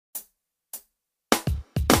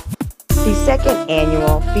second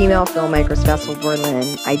annual Female Filmmakers Festival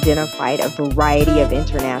Berlin identified a variety of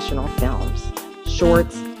international films,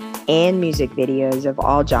 shorts, and music videos of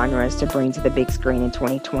all genres to bring to the big screen in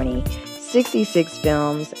 2020. 66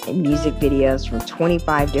 films and music videos from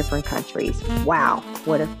 25 different countries. Wow,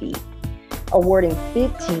 what a feat. Awarding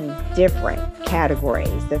 15 different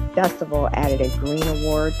categories, the festival added a Green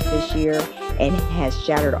Award this year and has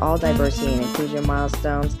shattered all diversity and inclusion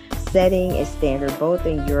milestones, setting a standard both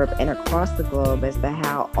in Europe and across the globe as to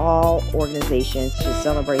how all organizations should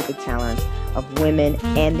celebrate the talents of women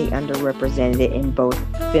and the underrepresented in both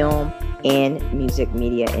film and music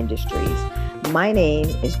media industries. My name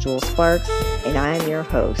is Jewel Sparks, and I am your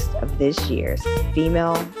host of this year's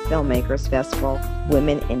Female Filmmakers Festival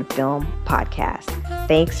Women in Film podcast.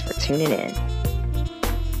 Thanks for tuning in.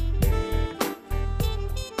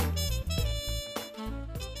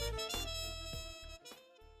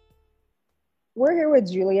 We're here with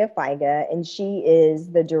Julia Feiga, and she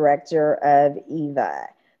is the director of EVA.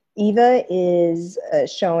 EVA is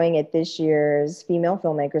showing at this year's Female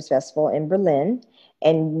Filmmakers Festival in Berlin,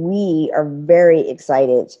 and we are very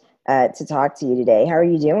excited to talk to you today. How are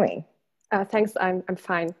you doing? Thanks, I'm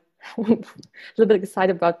fine. A little bit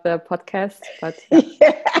excited about the podcast, but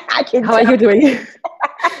yeah. How are you doing?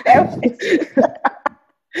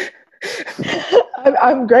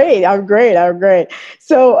 I'm great.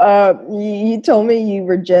 So you told me you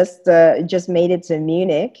were just made it to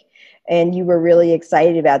Munich, and you were really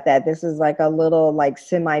excited about that. This is like a little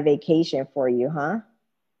semi-vacation for you, huh?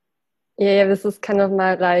 Yeah, this is kind of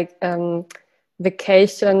my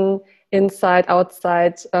vacation inside,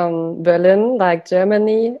 outside Berlin, like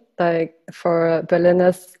Germany. Like for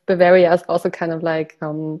Berliners, Bavaria is also kind of like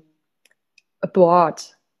abroad.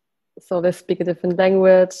 So they speak a different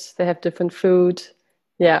language, they have different food.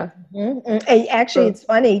 Yeah. Mm-hmm. And actually, it's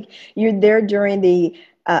funny. You're there during the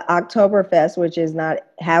Oktoberfest, which is not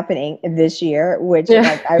happening this year. Which,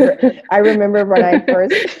 I remember when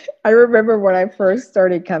I first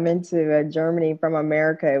started coming to Germany from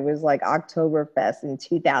America. It was like Oktoberfest in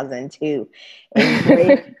 2002,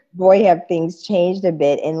 and boy, have things changed a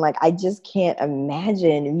bit. And I just can't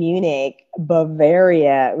imagine Munich,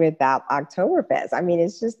 Bavaria without Oktoberfest. I mean,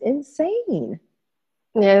 it's just insane.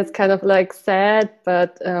 Yeah, it's kind of like sad,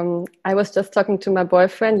 but I was just talking to my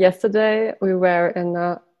boyfriend yesterday. We were in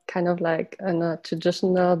a kind of like in a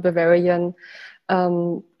traditional Bavarian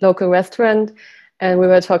local restaurant, and we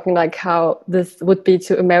were talking like how this would be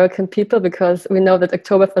to American people, because we know that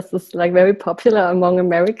Oktoberfest is like very popular among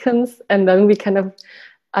Americans, and then we kind of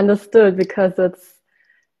understood because it's.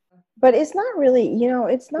 But it's not really,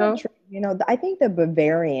 it's not true. I think the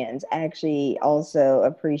Bavarians actually also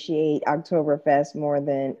appreciate Oktoberfest more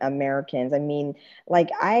than Americans. I mean,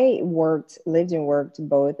 I lived and worked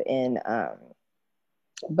both in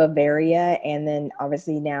Bavaria and then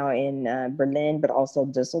obviously now in Berlin, but also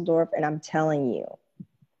Düsseldorf. And I'm telling you,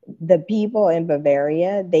 the people in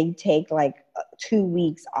Bavaria, they take 2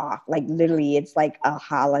 weeks off. Literally, it's like a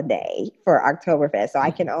holiday for Oktoberfest. So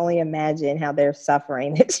I can only imagine how they're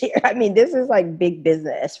suffering this year. I mean, this is like big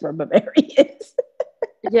business for Bavarians.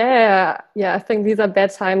 Yeah. I think these are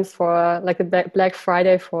bad times for like a Black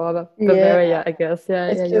Friday for Bavaria, I guess.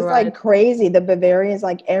 It's just right. Crazy. The Bavarians,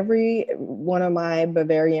 every one of my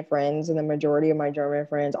Bavarian friends and the majority of my German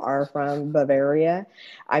friends are from Bavaria.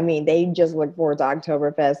 I mean, they just look forward to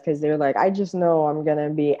Oktoberfest because they're like, I just know I'm going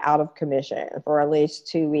to be out of commission for at least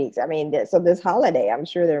 2 weeks. I mean, so this holiday, I'm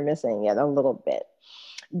sure they're missing it a little bit.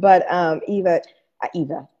 But Eva.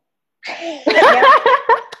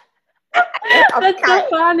 That's so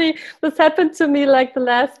funny. This happened to me the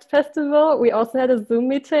last festival. We also had a Zoom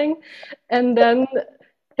meeting, and then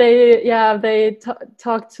they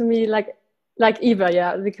talked to me like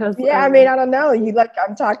Eva, because I mean, I don't know.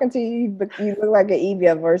 I'm talking to you, but you look like an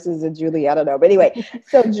Eva versus a Julia. I don't know, but anyway.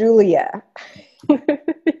 So Julia.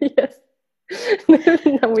 Yes.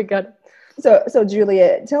 Now we got it. So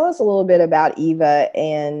Julia, tell us a little bit about EVA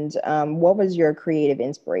and what was your creative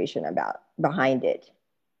inspiration behind it?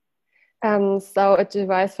 So it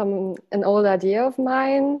derives from an old idea of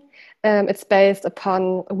mine. It's based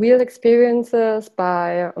upon real experiences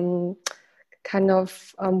by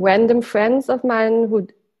random friends of mine who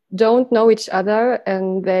don't know each other,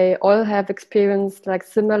 and they all have experienced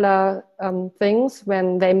similar things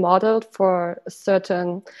when they modeled for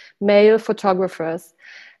certain male photographers.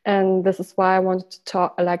 And this is why I wanted to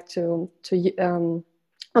talk, not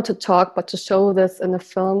to talk, but to show this in a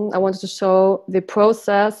film. I wanted to show the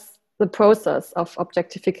process of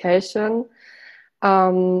objectification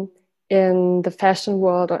in the fashion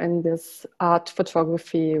world or in this art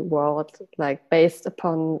photography world, like based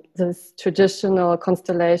upon this traditional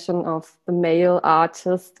constellation of the male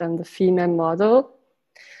artist and the female model.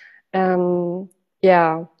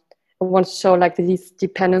 Yeah, I want to show like these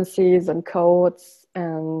dependencies and codes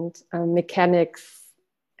and mechanics.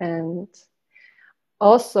 And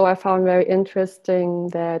also I found very interesting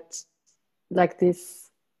that like this,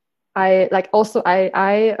 I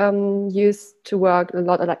used to work a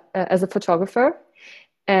lot like, as a photographer,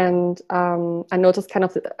 and I noticed kind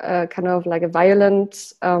of like a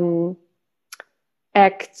violent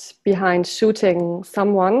act behind shooting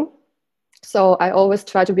someone. So I always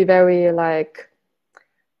try to be very like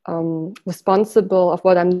responsible of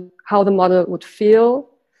how the model would feel,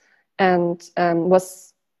 and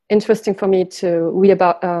was interesting for me to read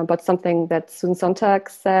about something that Susan Sontag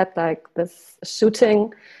said, like this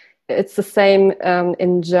shooting. It's the same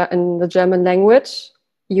in the German language.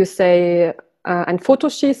 You say ein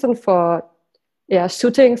Fotoschießen for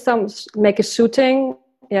shooting, make a shooting,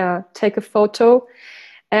 take a photo,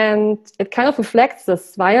 and it kind of reflects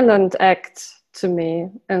this violent act to me.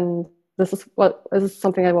 And this is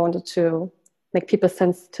something I wanted to make people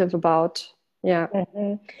sensitive about. Yeah.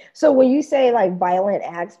 Mm-hmm. So when you say like violent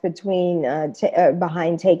acts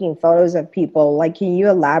behind taking photos of people, like, can you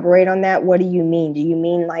elaborate on that? What do you mean? Do you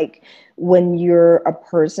mean like when you're a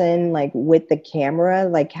person like with the camera,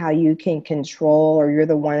 like how you can control, or you're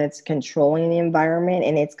the one that's controlling the environment,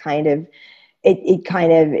 and it's kind of it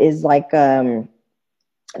kind of is like there's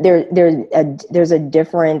a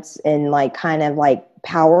difference in like kind of like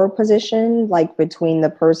power position, like between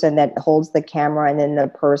the person that holds the camera and then the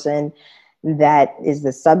person that is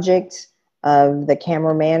the subject of the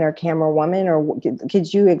cameraman or camera woman? Or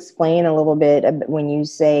could you explain a little bit when you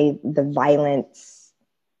say the violence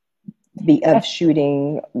of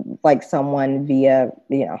shooting like someone via,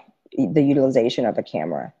 the utilization of a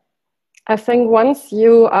camera? I think once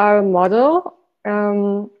you are a model,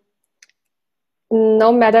 no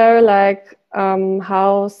matter like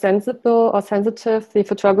how sensible or sensitive the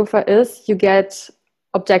photographer is, you get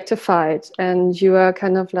objectified, and you are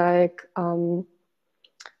kind of like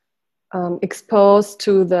exposed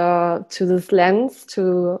to this lens,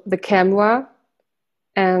 to the camera,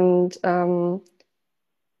 and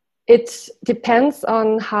it depends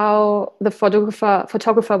on how the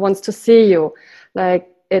photographer wants to see you. Like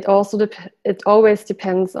it always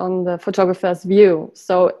depends on the photographer's view.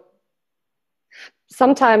 So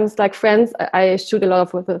sometimes, like friends, I shoot a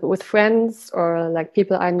lot with friends or like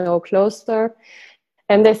people I know closer,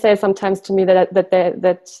 and they say sometimes to me that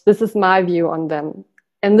this is my view on them,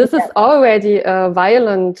 and this is already a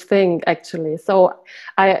violent thing, actually. So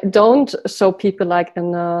I don't show people like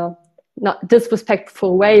in a not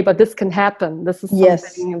disrespectful way, but this can happen. This is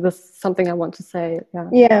something I want to say.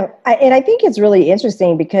 And I think it's really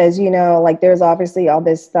interesting because, like there's obviously all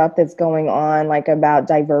this stuff that's going on, like about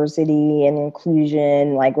diversity and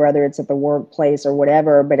inclusion, like whether it's at the workplace or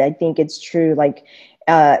whatever. But I think it's true, like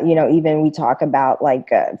even we talk about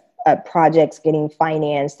like projects getting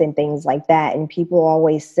financed and things like that, and people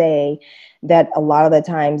always say that a lot of the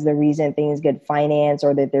times the reason things get financed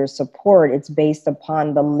or that there's support, it's based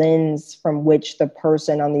upon the lens from which the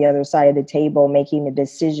person on the other side of the table making the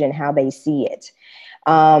decision, how they see it.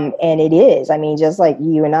 And it is, I mean, just like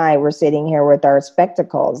you and I were sitting here with our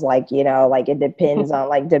spectacles, like, like it depends on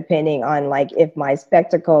like, depending on like if my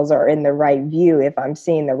spectacles are in the right view, if I'm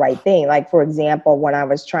seeing the right thing. Like, for example, when I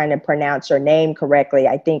was trying to pronounce your name correctly,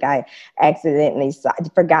 I think I accidentally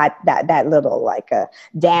forgot that little like a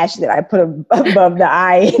dash that I put above the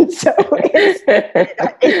I. And so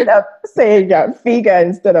I ended up saying Figa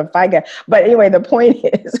instead of Figa. But anyway, the point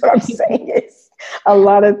is, what I'm saying is, a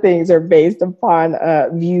lot of things are based upon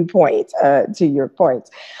viewpoint, to your point.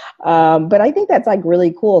 But I think that's like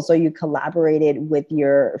really cool. So you collaborated with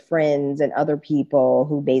your friends and other people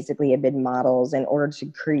who basically have been models in order to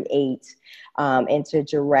create and to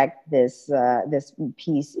direct this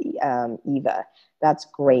piece, Eva. That's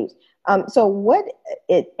great. So what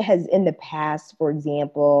it has in the past, for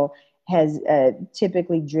example, has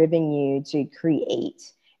typically driven you to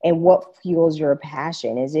create? And what fuels your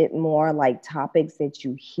passion? Is it more like topics that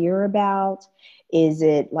you hear about? Is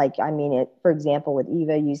it like, I mean, for example, with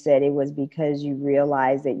Eva, you said it was because you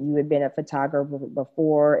realized that you had been a photographer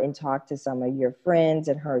before and talked to some of your friends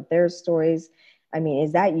and heard their stories. I mean,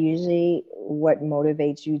 is that usually what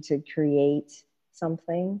motivates you to create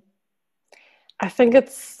something? I think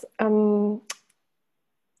it's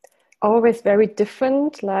always very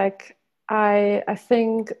different. Like I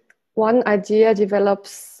think one idea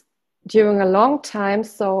develops during a long time.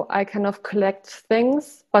 So I kind of collect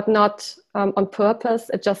things, but not on purpose.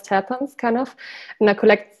 It just happens, kind of. And I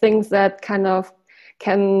collect things that kind of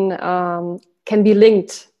can be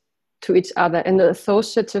linked to each other in an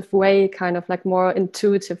associative way, kind of like more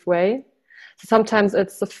intuitive way. So sometimes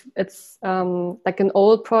it's like an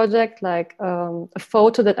old project, like a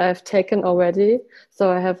photo that I've taken already.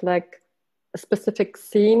 So I have like a specific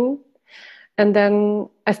scene, and then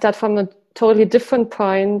I start from a totally different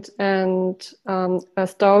point, and a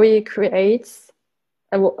story creates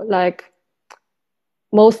like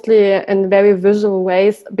mostly in very visual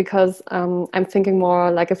ways, because I'm thinking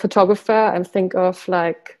more like a photographer. I think of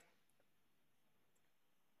like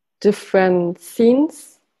different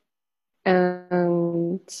scenes,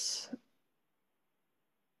 and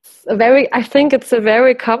I think it's a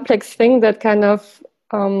very complex thing that kind of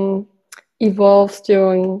evolves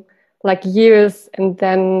during like years, and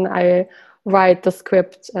then I write the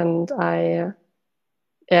script, and yeah,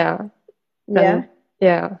 Yeah. and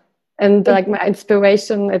yeah, and It, like my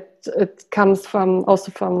inspiration, it comes from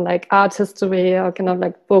also from like art history, or kind of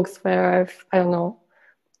like books where I don't know,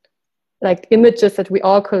 like images that we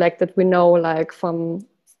all collect, that we know like from,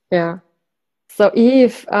 yeah. So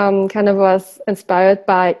Eve kind of was inspired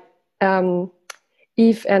by um,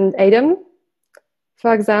 Eve and Adam,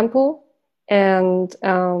 for example. And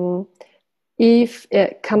Eve,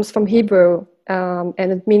 it comes from Hebrew, and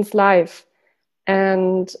it means life.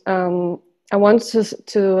 And I wanted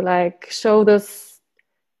to like show this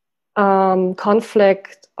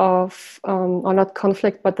conflict of, or not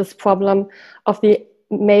conflict, but this problem of the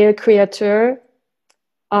male creator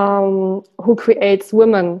who creates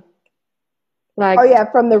women. oh Like, yeah,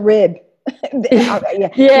 from the rib. Okay, yeah, yeah,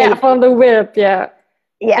 yeah, yeah. from the whip, yeah.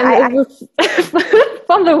 Yeah, And it was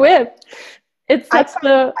from the whip. It's I such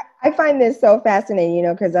the I find this so fascinating,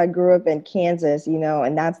 because I grew up in Kansas,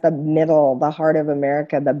 and that's the middle, the heart of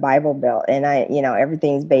America, the Bible Belt, and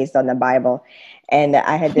everything's based on the Bible. And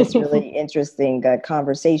I had this really interesting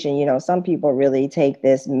conversation. Some people really take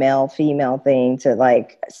this male female thing to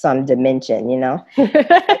like some dimension,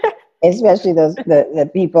 especially the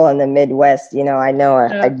people in the Midwest. I know a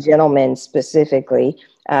yeah, gentleman specifically.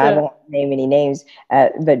 I yeah. won't name any names,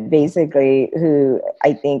 but basically, who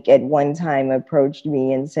I think at one time approached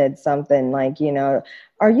me and said something like,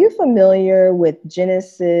 are you familiar with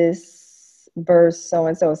Genesis verse so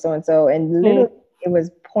and so, so and so? And Mm, literally, it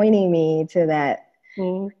was pointing me to that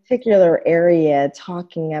mm. particular area,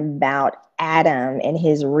 talking about Adam and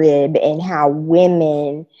his rib and how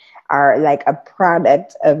women are like a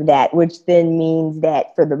product of that, which then means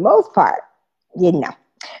that for the most part, you know,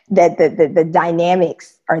 that the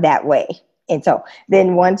dynamics are that way. And so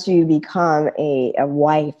then once you become a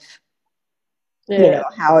wife, Yeah.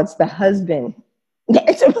 how it's the husband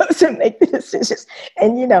that's supposed to make the decisions.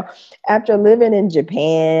 And, after living in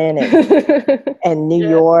Japan and New Yeah.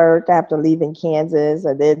 York, after leaving Kansas,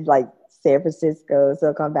 and then like San Francisco,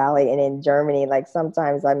 Silicon Valley, and in Germany, like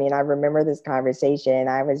sometimes, I mean, I remember this conversation.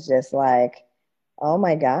 I was just like, oh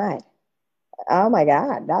my God. Oh my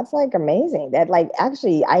God, that's like amazing. That like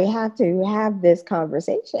actually I have to have this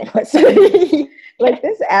conversation with somebody. Like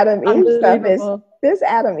Unbelievable. this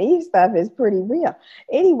Adam Eve stuff is pretty real.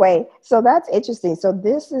 Anyway, so that's interesting. So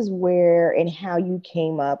this is where and how you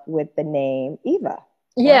came up with the name Eva, right?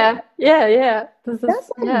 Yeah, yeah, yeah. This is,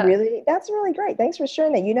 yeah. That's really great. Thanks for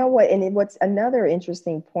sharing that. You know what? And what's another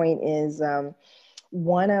interesting point is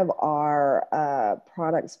one of our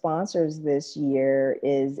product sponsors this year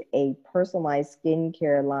is a personalized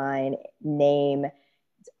skincare line named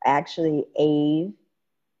actually Ave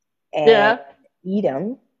and Yeah.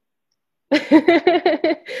 Edom. And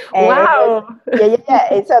it was, Wow. yeah, yeah, yeah.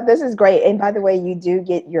 And so this is great. And by the way, you do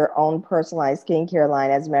get your own personalized skincare line.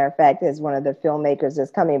 As a matter of fact, as one of the filmmakers is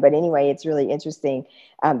coming. But anyway, it's really interesting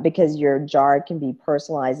because your jar can be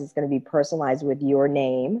personalized. It's going to be personalized with your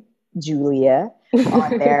name, Julia,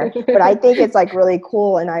 on there. But I think it's like really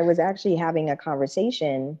cool. And I was actually having a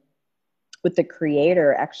conversation with the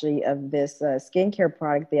creator actually of this skincare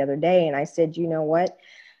product the other day. And I said, you know what?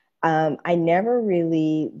 I never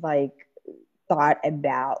really like thought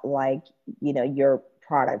about like, your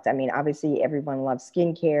product. I mean, obviously everyone loves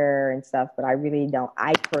skincare and stuff, but I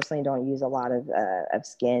personally don't use a lot of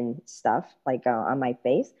skin stuff like on my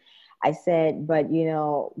face. I said, but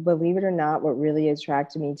believe it or not, what really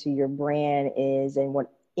attracted me to your brand is, and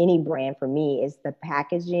what any brand for me is the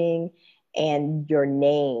packaging and your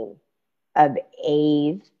name of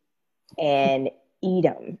Ave and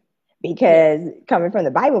Edom, because coming from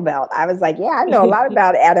the Bible Belt, I was like, yeah, I know a lot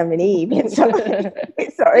about Adam and Eve. And so,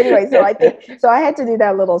 so anyway, so I think, so I had to do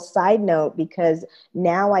that little side note because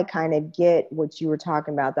now I kind of get what you were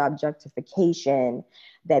talking about, the objectification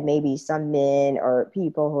that maybe some men or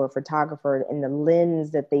people who are photographers and the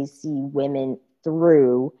lens that they see women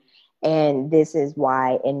through. And this is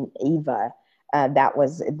why in Eva,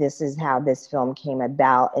 this is how this film came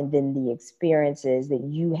about. And then the experiences that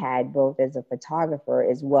you had both as a photographer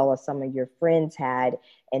as well as some of your friends had,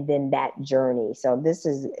 and then that journey. So this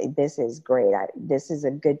is great. This is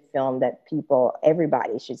a good film that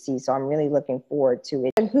everybody should see. So I'm really looking forward to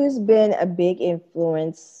it. And who's been a big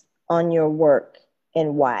influence on your work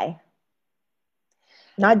and why?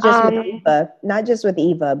 Not just with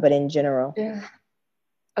Eva, but in general. Yeah.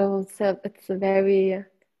 Oh, so it's a very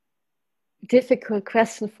difficult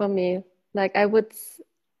question for me. Like I wouldn't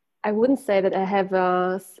say that I have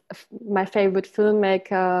my favorite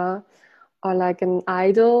filmmaker or like an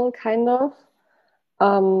idol kind of.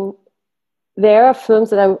 There are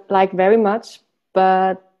films that I like very much,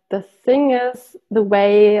 but the thing is, the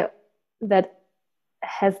way that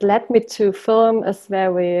has led me to film is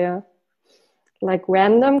very like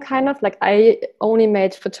random kind of. Like I only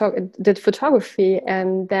did photography,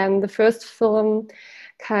 and then the first film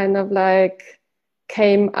kind of like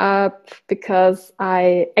came up because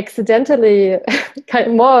I accidentally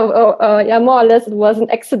more or less it was an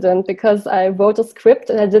accident because I wrote a script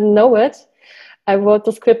and I didn't know it. I wrote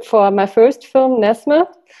the script for my first film, Nesme,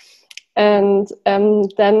 and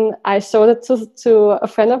then I showed it to a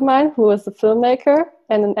friend of mine who is a filmmaker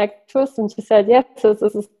and an actress, and she said, yes, this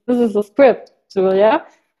is a script, Julia.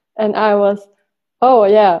 And I was, oh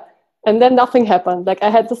yeah. And then nothing happened. Like I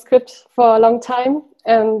had the script for a long time,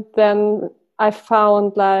 and then I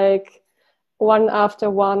found like one after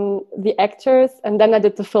one the actors, and then I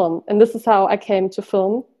did the film. And this is how I came to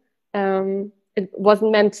film. It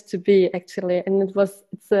wasn't meant to be actually, and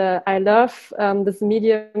I love this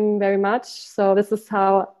medium very much. So this is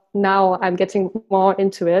how now I'm getting more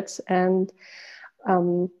into it. And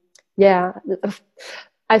yeah,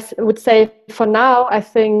 I would say for now, I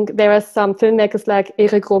think there are some filmmakers like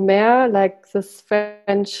Eric Romer, like this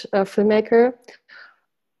French filmmaker,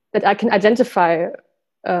 that I can identify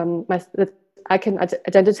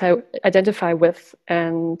identify with.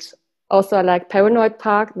 And also I like Paranoid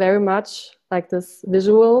Park very much, like this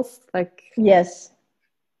visuals, like yes.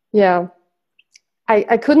 Yeah.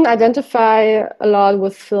 I couldn't identify a lot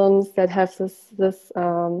with films that have this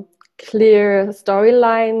clear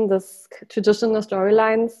storyline, this traditional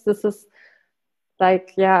storylines. This is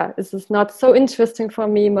like, yeah, this is not so interesting for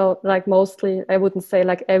me. Like mostly, I wouldn't say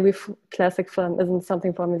like every classic film isn't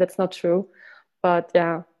something for me. That's not true. But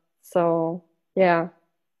yeah, so yeah,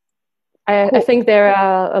 cool. I think there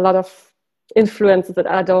are a lot of influences that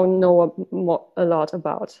I don't know a lot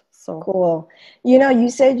about. So cool. You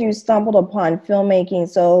said you stumbled upon filmmaking.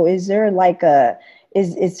 So is there like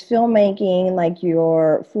is filmmaking like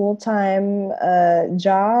your full-time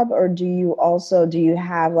job, or do you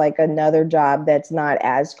have like another job that's not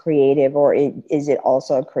as creative, or is it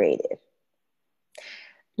also creative?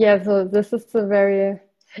 Yeah, so this is a very,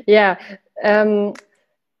 yeah.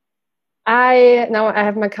 I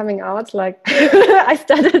have my coming out. Like I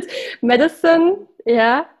studied medicine,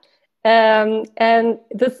 yeah, and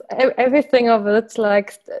everything of it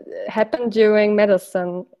like happened during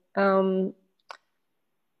medicine.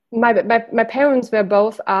 My parents were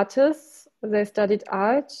both artists. They studied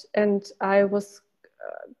art, and I was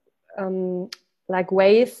like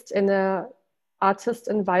raised in a artist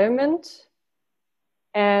environment.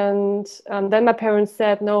 And then my parents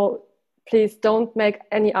said, no, please don't make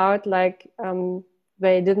any art. Like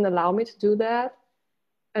they didn't allow me to do that.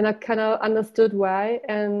 And I kind of understood why.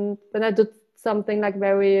 And then I did something like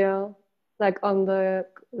very like on the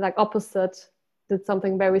like opposite, did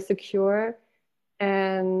something very secure.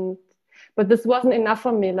 But this wasn't enough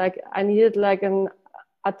for me. Like I needed like an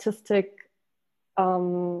artistic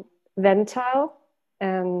ventile,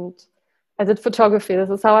 and I did photography. This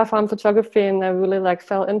is how I found photography, and I really like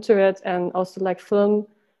fell into it, and also like film.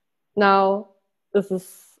 Now this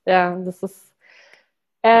is,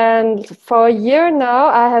 and for a year now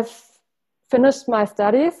I have finished my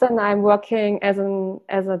studies, and I'm working as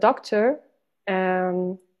a doctor.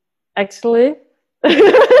 Actually,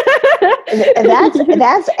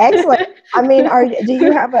 that's excellent. I mean, are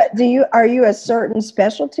you a certain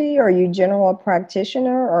specialty? Or are you general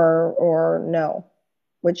practitioner or no?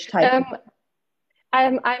 Which type?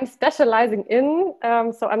 I'm specializing in,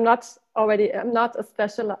 so I'm not a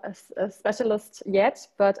specialist yet,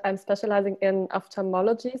 but I'm specializing in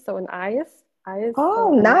ophthalmology, so in eyes.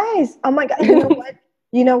 Oh, nice. Oh my God. You know what?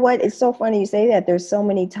 You know what? It's so funny you say that. There's so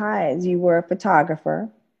many ties. You were a photographer,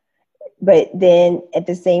 but then at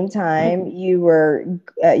the same time you were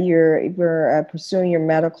pursuing your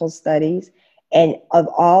medical studies, and of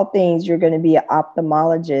all things you're going to be an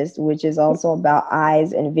ophthalmologist, which is also about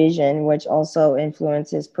eyes and vision, which also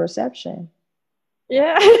influences perception.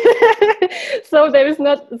 Yeah. So there is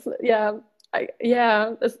not, yeah,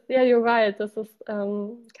 yeah, you're right. This is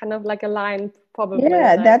kind of like a line, probably.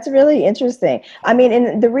 Yeah, Like, that's really interesting. I mean,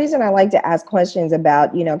 and the reason I like to ask questions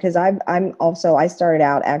about, because I'm also, I started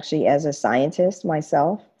out actually as a scientist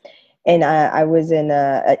myself. And I was in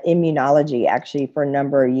immunology actually for a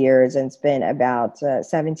number of years, and spent about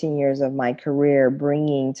 17 years of my career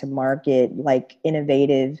bringing to market like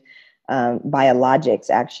innovative biologics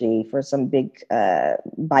actually for some big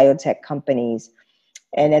biotech companies.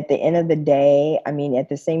 And at the end of the day, I mean, at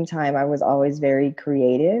the same time, I was always very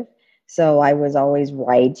creative. So I was always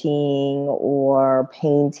writing or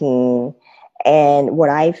painting. And what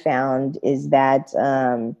I found is that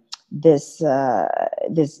this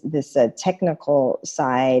technical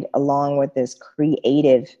side, along with this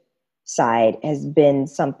creative side, has been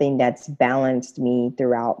something that's balanced me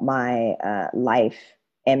throughout my life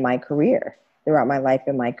and my career. Throughout my life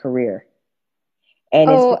and my career,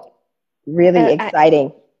 and it's oh, really I,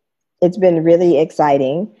 exciting. It's been really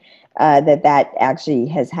exciting that actually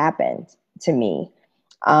has happened to me.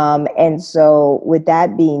 And so, with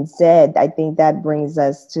that being said, I think that brings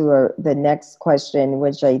us to the next question,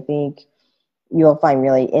 which I think you'll find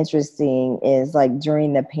really interesting, is like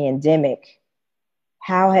during the pandemic,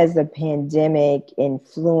 how has the pandemic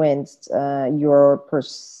influenced your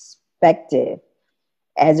perspective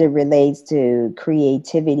as it relates to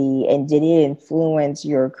creativity, and did it influence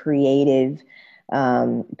your creative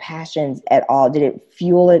passions at all? Did it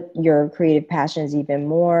fuel your creative passions even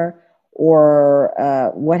more, or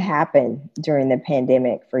what happened during the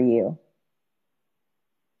pandemic for you?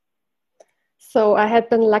 so I had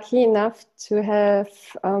been lucky enough to have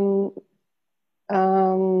um,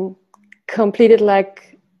 completed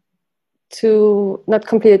like to not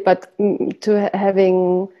completed, but to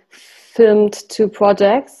having filmed 2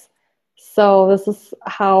 projects. So this is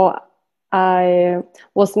how I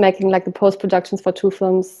was making like the post productions for 2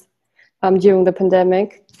 films during the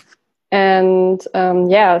pandemic. And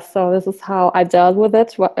yeah, so this is how I dealt with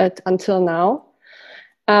it until now.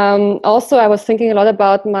 Also, I was thinking a lot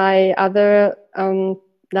about my other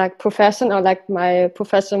like profession, or like my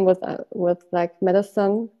profession with like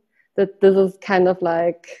medicine. That this is kind of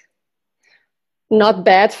like not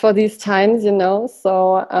bad for these times, you know.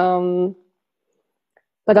 So,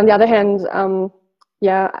 but on the other hand,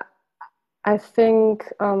 yeah, I think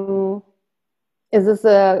is this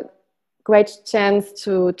a great chance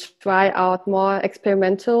to try out more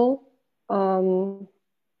experimental um,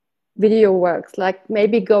 video works, like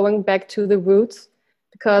maybe going back to the roots,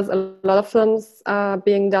 because a lot of films are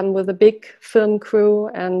being done with a big film crew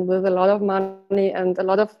and with a lot of money and a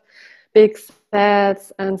lot of big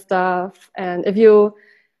sets and stuff. And if you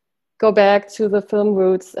go back to the film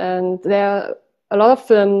roots, and there are a lot of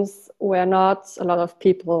films where not a lot of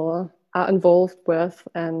people are involved with,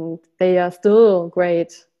 and they are still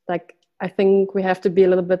great. Like, I think we have to be a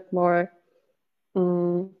little bit more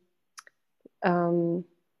um, um,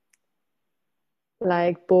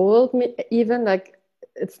 like bold, even like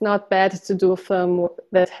it's not bad to do a film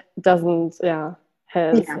that doesn't, yeah,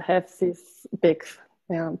 has Yeah, have these big,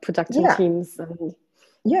 yeah, production yeah, teams, and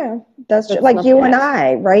yeah. That's true. that's Like not you and bad.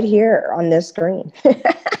 I, right here on this screen.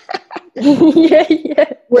 Yeah, yeah.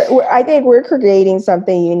 I think we're creating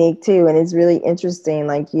something unique too, and it's really interesting.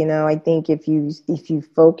 Like, I think if you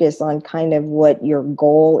focus on kind of what your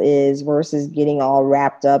goal is versus getting all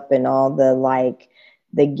wrapped up in all the like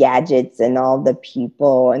the gadgets and all the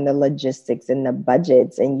people and the logistics and the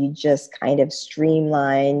budgets, and you just kind of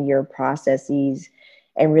streamline your processes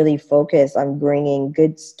and really focus on bringing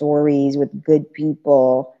good stories with good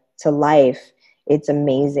people to life, it's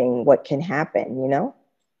amazing what can happen.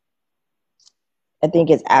 I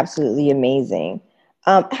think it's absolutely amazing.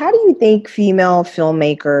 How do you think female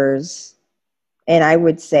filmmakers, and I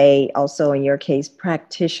would say also in your case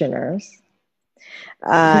practitioners,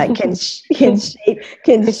 can shape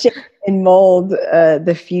and mold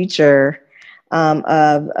the future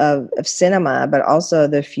of cinema, but also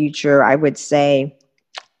the future, I would say,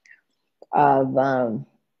 of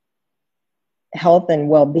health and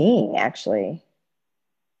well-being, actually.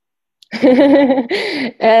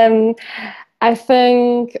 um, I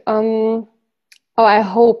think, oh, I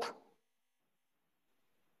hope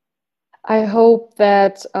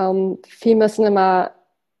that female cinema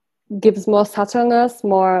gives more subtleness,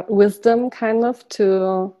 more wisdom, kind of,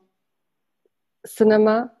 to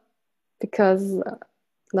cinema, because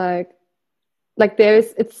like there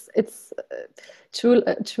is it's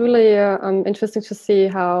truly interesting to see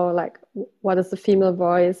how, like, what is the female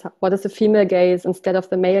voice, what is the female gaze instead of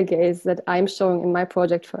the male gaze that I'm showing in my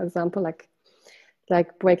project, for example, like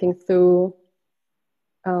breaking through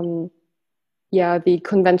the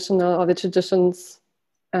conventional or the traditions.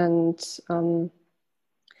 And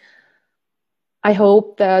I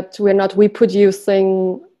hope that we're not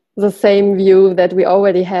reproducing the same view that we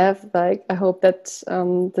already have. Like, I hope that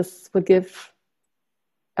this will give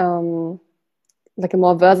like a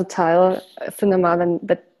more versatile cinema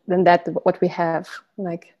than that what we have.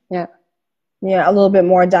 Like, yeah, a little bit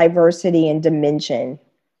more diversity and dimension.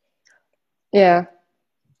 yeah,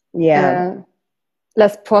 Yeah.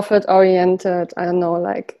 less profit oriented. I don't know,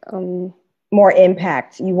 like more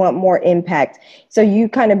impact. You want more impact. So you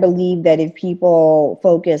kind of believe that if people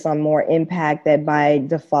focus on more impact, that by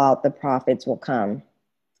default the profits will come.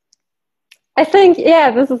 I think,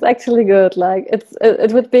 yeah, this is actually good. Like,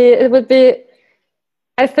 it would be.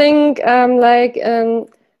 I think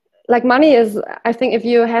like money is. I think if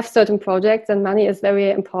you have certain projects, then money is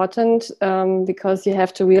very important because you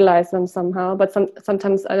have to realize them somehow. But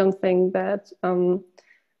sometimes I don't think that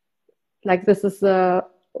like this is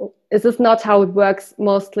not how it works.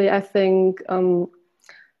 Mostly, I think.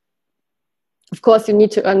 Of course, you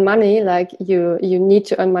need to earn money. Like, you need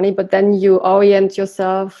to earn money, but then you orient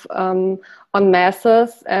yourself on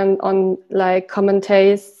masses and on like common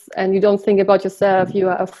tastes, and you don't think about yourself. You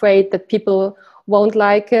are afraid that people won't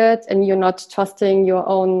like it, and you're not trusting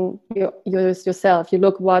yourself. You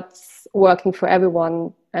look what's working for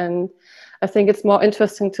everyone, and I think it's more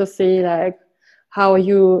interesting to see like how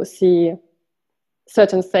you see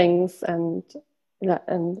certain things, and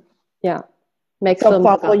yeah, make films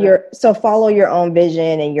about it. Follow your own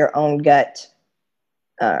vision and your own gut,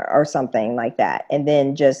 or something like that, and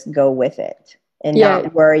then just go with it and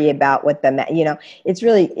not worry about what it's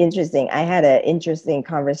really interesting. I had an interesting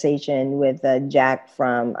conversation with Jack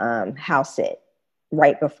from House It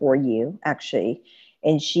right before you, actually,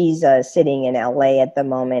 and she's sitting in LA at the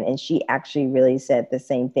moment, and she actually really said the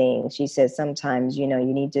same thing. She said sometimes you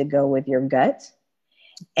need to go with your gut,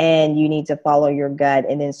 and you need to follow your gut,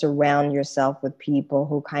 and then surround yourself with people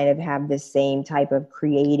who kind of have the same type of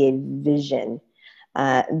creative vision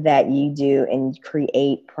that you do, and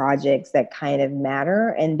create projects that kind of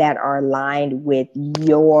matter and that are aligned with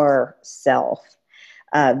yourself,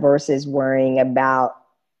 versus worrying about,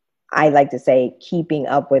 I like to say, keeping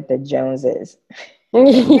up with the Joneses.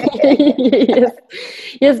 Yes.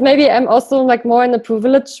 Yes, maybe I'm also like more in a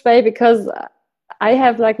privileged way because I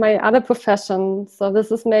have like my other profession. So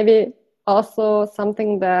this is maybe also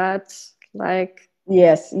something that like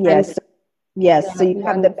yes. Yes, so you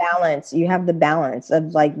have the balance. You have the balance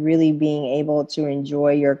of like really being able to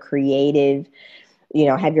enjoy your creative,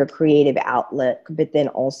 have your creative outlook, but then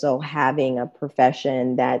also having a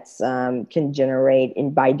profession that's can generate,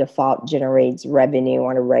 and by default generates revenue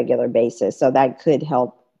on a regular basis. So that could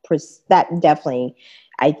help. That definitely,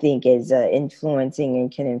 I think, is influencing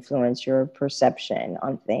and can influence your perception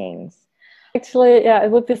on things. Actually, yeah,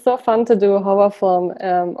 it would be so fun to do a horror film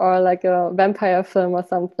or like a vampire film or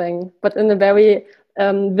something, but in a very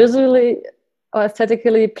visually or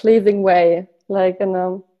aesthetically pleasing way. Like,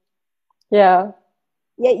 yeah.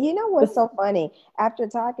 Yeah, what's so funny? After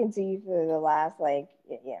talking to you for the last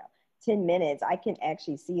 10 minutes, I can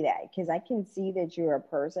actually see that, because I can see that you're a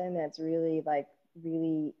person that's really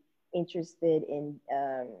interested in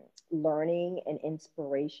learning and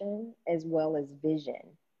inspiration as well as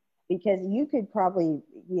vision. Because you could probably,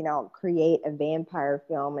 create a vampire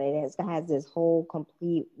film and it has this whole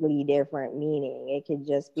completely different meaning. It could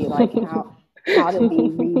just be like how to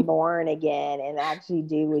be reborn again and actually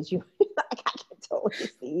do what you like. I can totally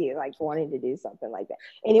see you like wanting to do something like that,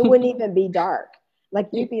 and it wouldn't even be dark. Like,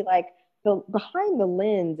 you'd be like, behind the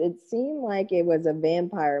lens, it seemed like it was a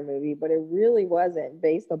vampire movie, but it really wasn't,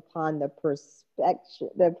 based upon the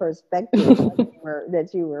perspective that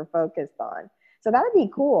you were focused on. So that'd be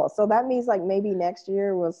cool. So that means like maybe next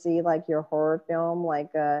year we'll see like your horror film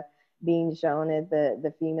being shown at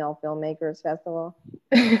the Female Filmmakers Festival.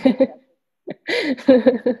 I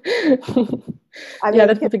mean, yeah,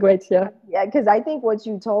 that would be great. Yeah, because I think what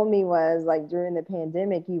you told me was like during the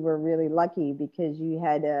pandemic you were really lucky because you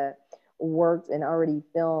had worked and already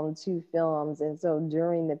filmed 2 films, and so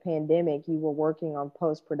during the pandemic you were working on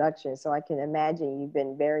post-production. So I can imagine you've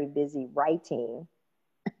been very busy writing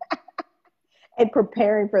and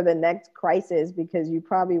preparing for the next crisis, because you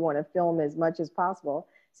probably want to film as much as possible,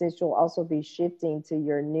 since you'll also be shifting to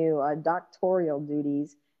your new doctoral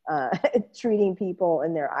duties treating people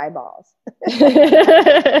in their eyeballs.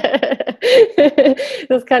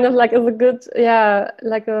 This kind of like is a good, yeah,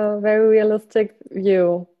 like a very realistic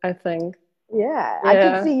view, I think. Yeah, I could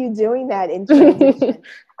Yeah. see you doing that in transition.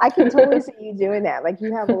 I can totally see you doing that. Like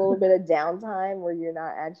you have a little bit of downtime where you're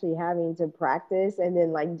not actually having to practice, and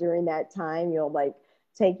then like during that time, you'll like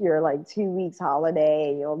take your like 2 weeks holiday,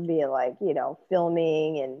 and you'll be like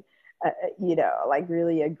filming and like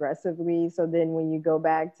really aggressively. So then when you go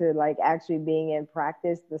back to like actually being in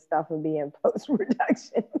practice, the stuff will be in post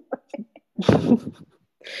production.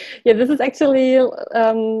 Yeah, this is actually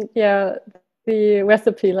yeah, the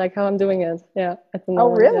recipe, like how I'm doing it. Yeah, at the Oh,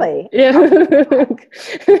 moment. really? Yeah. Oh, that's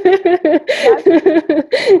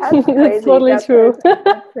It's crazy. totally That's true. crazy.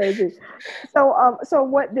 That's crazy. So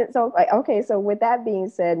what did so like okay, so with that being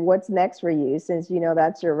said, what's next for you since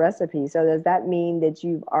that's your recipe? So does that mean that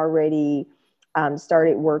you've already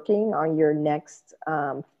started working on your next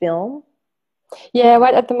film? Yeah,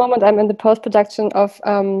 right at the moment I'm in the post-production of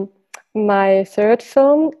my third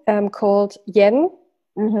film called Yen.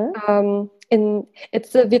 Mm-hmm.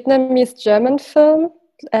 It's a Vietnamese German film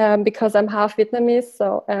because I'm half Vietnamese.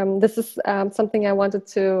 So this is something I wanted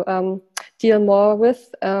to deal more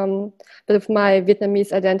with my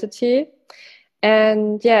Vietnamese identity.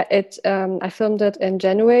 And yeah, I filmed it in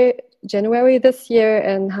January this year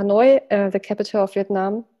in Hanoi, the capital of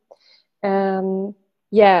Vietnam.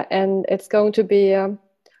 Yeah, and it's going to be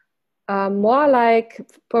more like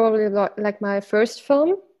probably like my first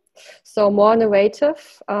film, so more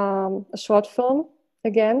narrative, a short film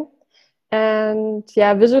again, and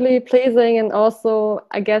yeah, visually pleasing and also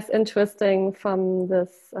I guess interesting from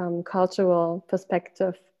this cultural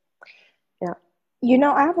perspective. Yeah.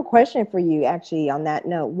 I have a question for you actually on that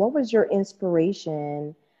note. What was your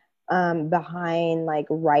inspiration behind like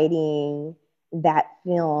writing that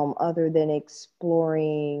film other than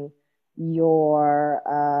exploring your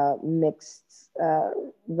mixed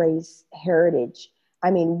race heritage? I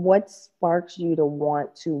mean, what sparks you to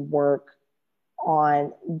want to work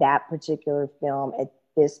on that particular film at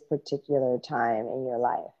this particular time in your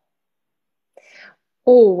life?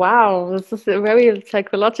 Oh wow, this is very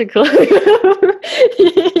psychological.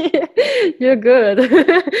 You're good.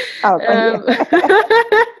 Oh, thank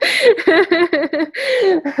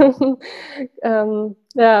you. um,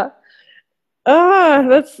 yeah. Oh,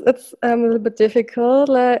 that's a little bit difficult.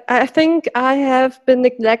 Like, I think I have been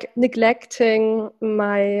neglecting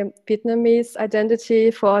my Vietnamese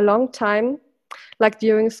identity for a long time, like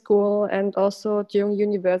during school and also during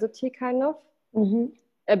university, kind of, Mm-hmm.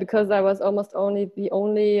 because I was almost only the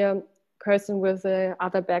only person with a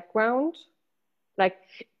other background. Like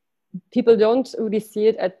people don't really see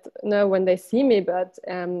it when they see me, but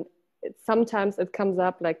sometimes it comes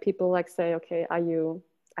up. Like people like say, "Okay, are you?"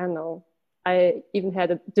 I don't know. I even had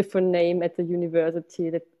a different name at the university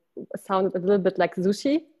that sounded a little bit like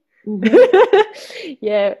sushi. Mm-hmm.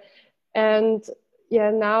 Yeah, and yeah,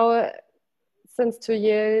 now since 2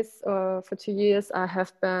 years or for 2 years, I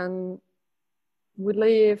have been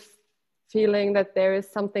really feeling that there is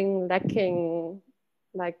something lacking,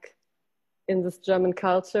 like in this German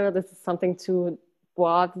culture. This is something too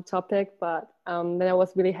broad the topic, but then I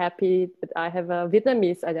was really happy that I have a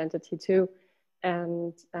Vietnamese identity too,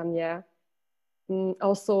 and yeah.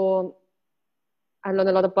 Also, I learned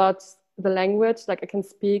a lot about the language. Like I can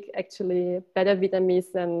speak actually better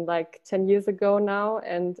Vietnamese than like 10 years ago now,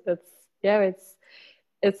 and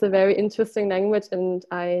it's a very interesting language. And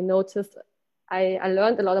I noticed I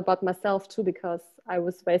learned a lot about myself too because I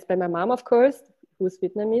was raised by my mom, of course, who's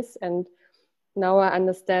Vietnamese, and now I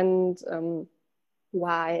understand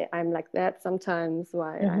why I'm like that sometimes,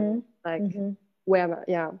 why Mm-hmm. I'm like Mm-hmm. where,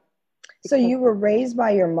 yeah, So because you were raised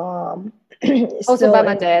by your mom, also still by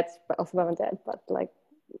my in. dad, but also by my dad, but like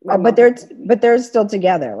my Oh, but mom. they're still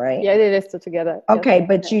together, right? Yeah, they still together. Yes. Okay,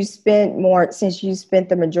 but Yeah. you spent more since you spent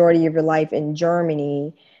the majority of your life in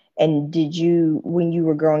Germany. And did you, when you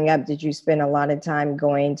were growing up, did you spend a lot of time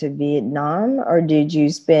going to Vietnam, or did you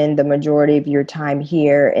spend the majority of your time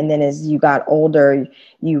here? And then as you got older,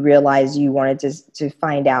 you realized you wanted to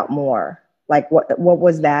find out more. Like what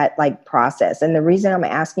was that like process? And the reason I'm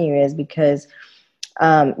asking you is because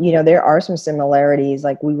there are some similarities.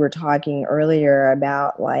 Like we were talking earlier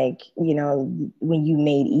about like, when you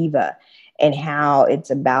made Eva and how it's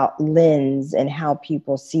about lens and how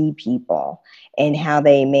people see people and how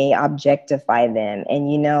they may objectify them.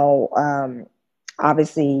 And,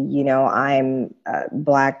 obviously, I'm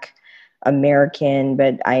Black American,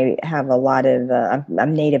 but I have a lot of,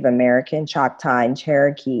 I'm Native American, Choctaw and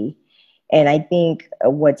Cherokee. And I think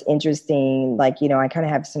what's interesting, like, you know, I kind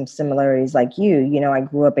of have some similarities like you know, I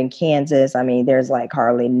grew up in Kansas. I mean, there's like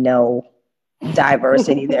hardly no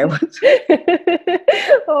diversity there.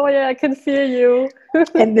 Oh yeah, I can feel you.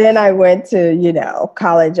 And then I went to, you know,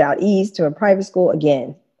 college out east to a private school.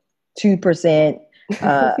 Again, 2%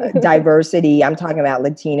 diversity. I'm talking about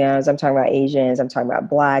Latinos, I'm talking about Asians, I'm talking about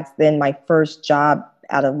Blacks. Then my first job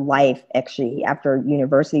out of life, actually, after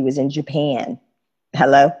university, was in Japan.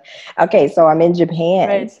 Hello? Okay, so I'm in Japan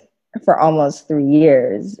Right. for almost 3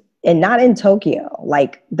 years, and not in Tokyo,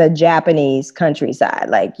 like the Japanese countryside,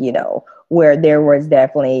 like, you know, where there was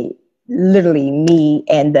definitely literally me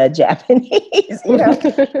and the Japanese, you know.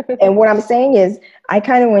 And what I'm saying is, I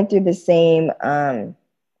kind of went through the same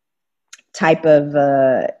type of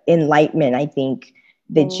enlightenment, I think,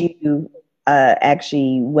 that Mm. you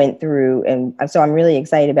actually went through. And so I'm really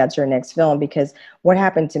excited about your next film, because what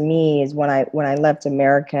happened to me is when I left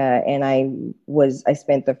America, and I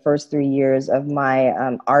spent the first 3 years of my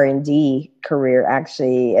R&D career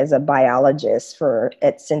actually as a biologist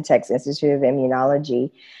at Syntex Institute of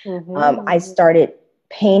Immunology. I Mm-hmm. started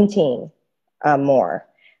painting more,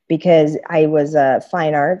 because I was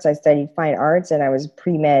fine arts. I studied fine arts, and I was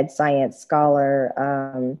pre-med science scholar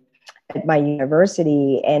at my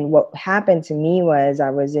university. And what happened to me was, I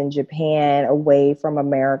was in Japan, away from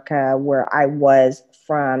America, where I was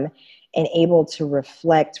from, and able to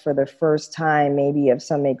reflect for the first time, maybe, of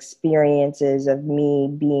some experiences of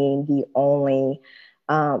me being the only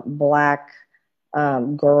Black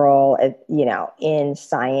girl, you know, in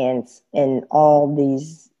science, in all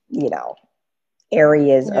these, you know,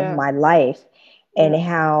 areas of Yeah. my life. And Yeah.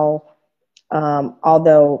 how,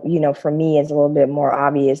 although, you know, for me, it's a little bit more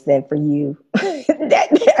obvious than for you, that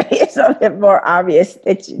it's a bit more obvious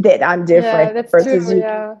that I'm Yeah, different that's true. versus you.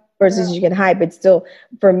 Yeah. Versus Yeah. you can hide, but still,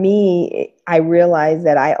 for me, I realized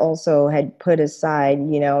that I also had put aside,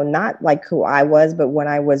 you know, not like who I was, but when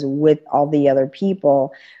I was with all the other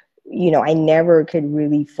people, you know, I never could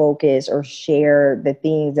really focus or share the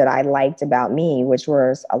things that I liked about me, which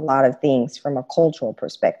was a lot of things from a cultural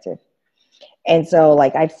perspective. And so,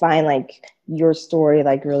 like, I find like your story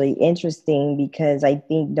like really interesting, because I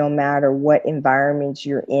think no matter what environment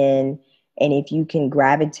you're in, and if you can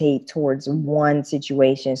gravitate towards one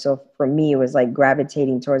situation. So for me, it was like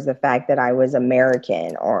gravitating towards the fact that I was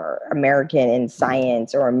American, or American in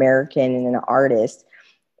science, or American and an artist,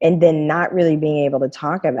 and then not really being able to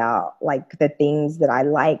talk about like the things that I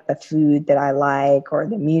like, the food that I like, or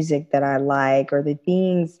the music that I like, or the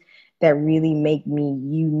things that really make me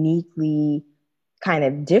uniquely kind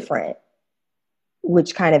of different,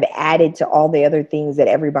 which kind of added to all the other things that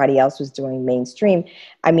everybody else was doing mainstream.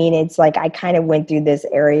 I mean, it's like I kind of went through this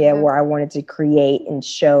area Yeah. where I wanted to create and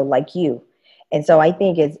show like you. And so I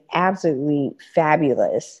think it's absolutely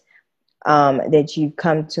fabulous that you've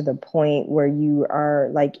come to the point where you are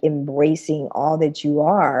like embracing all that you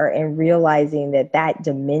are, and realizing that that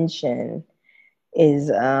dimension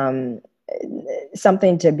is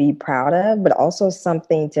something to be proud of, but also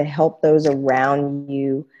something to help those around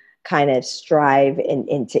you kind of strive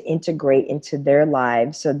and to integrate into their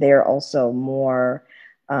lives, so they're also more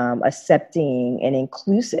accepting and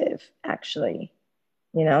inclusive, actually.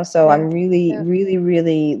 You know, so Yeah. I'm really, Yeah. really,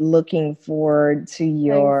 really looking forward Thanks.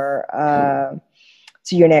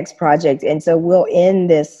 to your next project. And so we'll end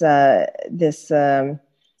this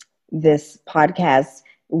podcast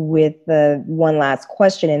with one last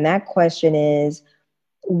question, and that question is,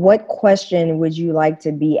 what question would you like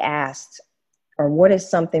to be asked, or what is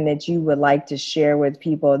something that you would like to share with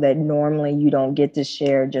people that normally you don't get to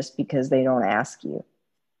share just because they don't ask you?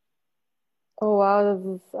 Oh wow, this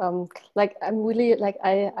is like I'm really like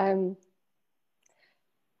I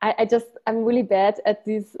just I'm really bad at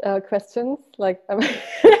these questions. Like I'm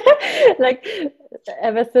like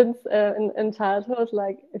ever since in childhood,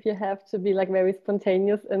 like if you have to be like very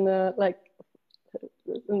spontaneous in a like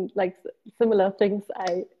similar things,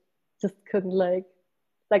 I just couldn't like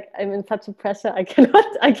I'm in such a pressure. I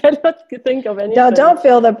cannot think of No, anything. don't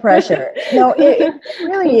feel the pressure. No, it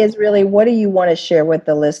really is really, what do you want to share with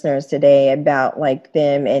the listeners today about like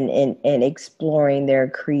them and exploring their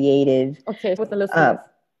creative, Okay, with the uh, listeners.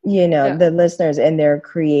 you know, Yeah. the listeners and their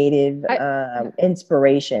creative I yeah.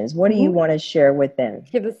 inspirations. What do you Mm-hmm. want to share with them?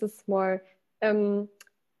 Okay, this is more. Um,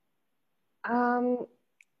 um,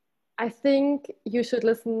 I think you should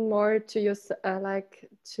listen more to your like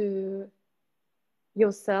to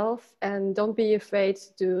yourself, and don't be afraid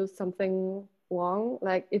to do something wrong.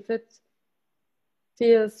 Like if it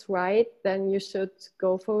feels right, then you should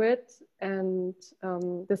go for it. And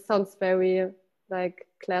this sounds very like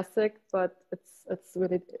classic, but it's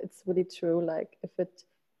really true. Like if it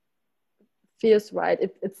feels right.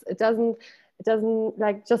 It doesn't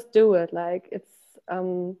like just do it. Like it's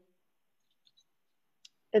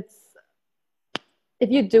if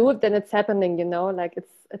you do it, then it's happening. Like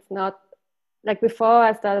it's not like before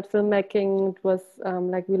I started filmmaking. It was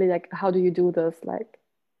like really like, how do you do this? Like,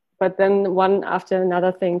 but then one after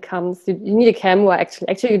another thing comes. You need a camera.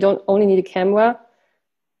 Actually, you don't only need a camera,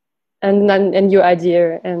 and your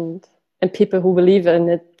idea and people who believe in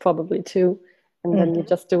it probably too, and then you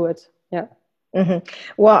just do it. Yeah. Mm-hmm.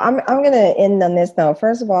 Well, I'm going to end on this note.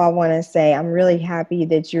 First of all, I want to say I'm really happy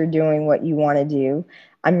that you're doing what you want to do.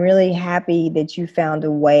 I'm really happy that you found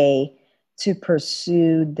a way to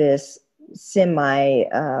pursue this semi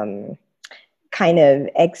kind of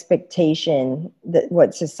expectation, that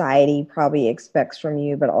what society probably expects from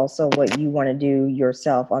you, but also what you want to do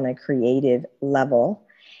yourself on a creative level.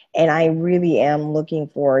 And I really am looking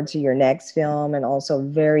forward to your next film, and also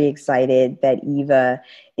very excited that Eva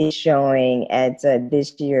is showing at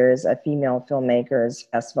this year's Female Filmmakers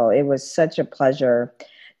Festival. It was such a pleasure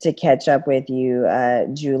to catch up with you,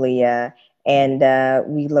 Julia, and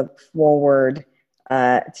we look forward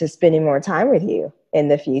to spending more time with you in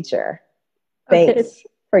the future. Thanks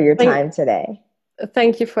for your time today.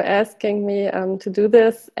 Thank you for asking me to do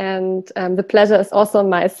this, and the pleasure is also on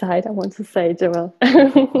my side, I want to say, Joel.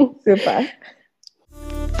 Super.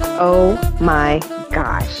 Oh my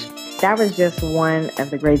gosh. That was just one of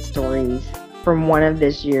the great stories from one of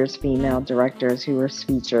this year's female directors who was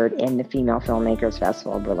featured in the Female Filmmakers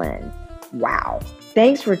Festival of Berlin. Wow.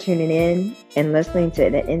 Thanks for tuning in and listening to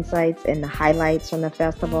the insights and the highlights from the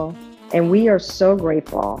festival. And we are so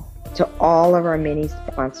grateful to all of our many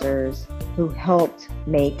sponsors who helped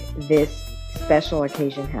make this special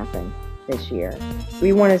occasion happen this year.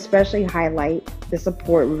 We want to especially highlight the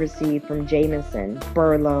support we received from Jamison,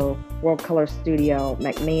 Burlow, World Color Studio,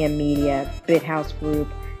 McMahon Media, BitHouse Group,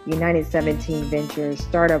 United 17 Ventures,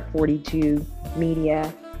 Startup 42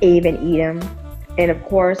 Media, Avon Edom, and of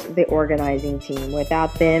course, the organizing team.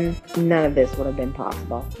 Without them, none of this would have been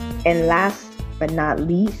possible. And last but not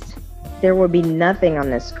least, there would be nothing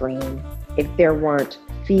on the screen if there weren't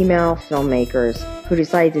female filmmakers who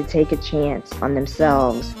decided to take a chance on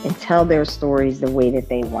themselves and tell their stories the way that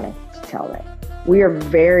they wanted to tell it. We are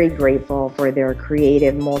very grateful for their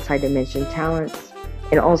creative multi-dimension talents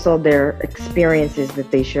and also their experiences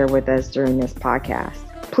that they share with us during this podcast.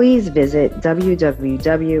 Please visit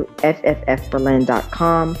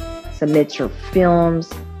www.fffberlin.com, submit your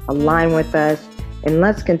films, align with us, and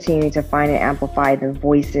let's continue to find and amplify the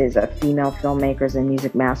voices of female filmmakers and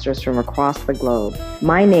music masters from across the globe.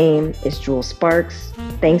 My name is Jewel Sparks.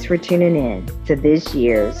 Thanks for tuning in to this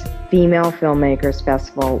year's Female Filmmakers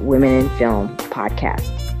Festival Women in Film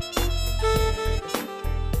podcast.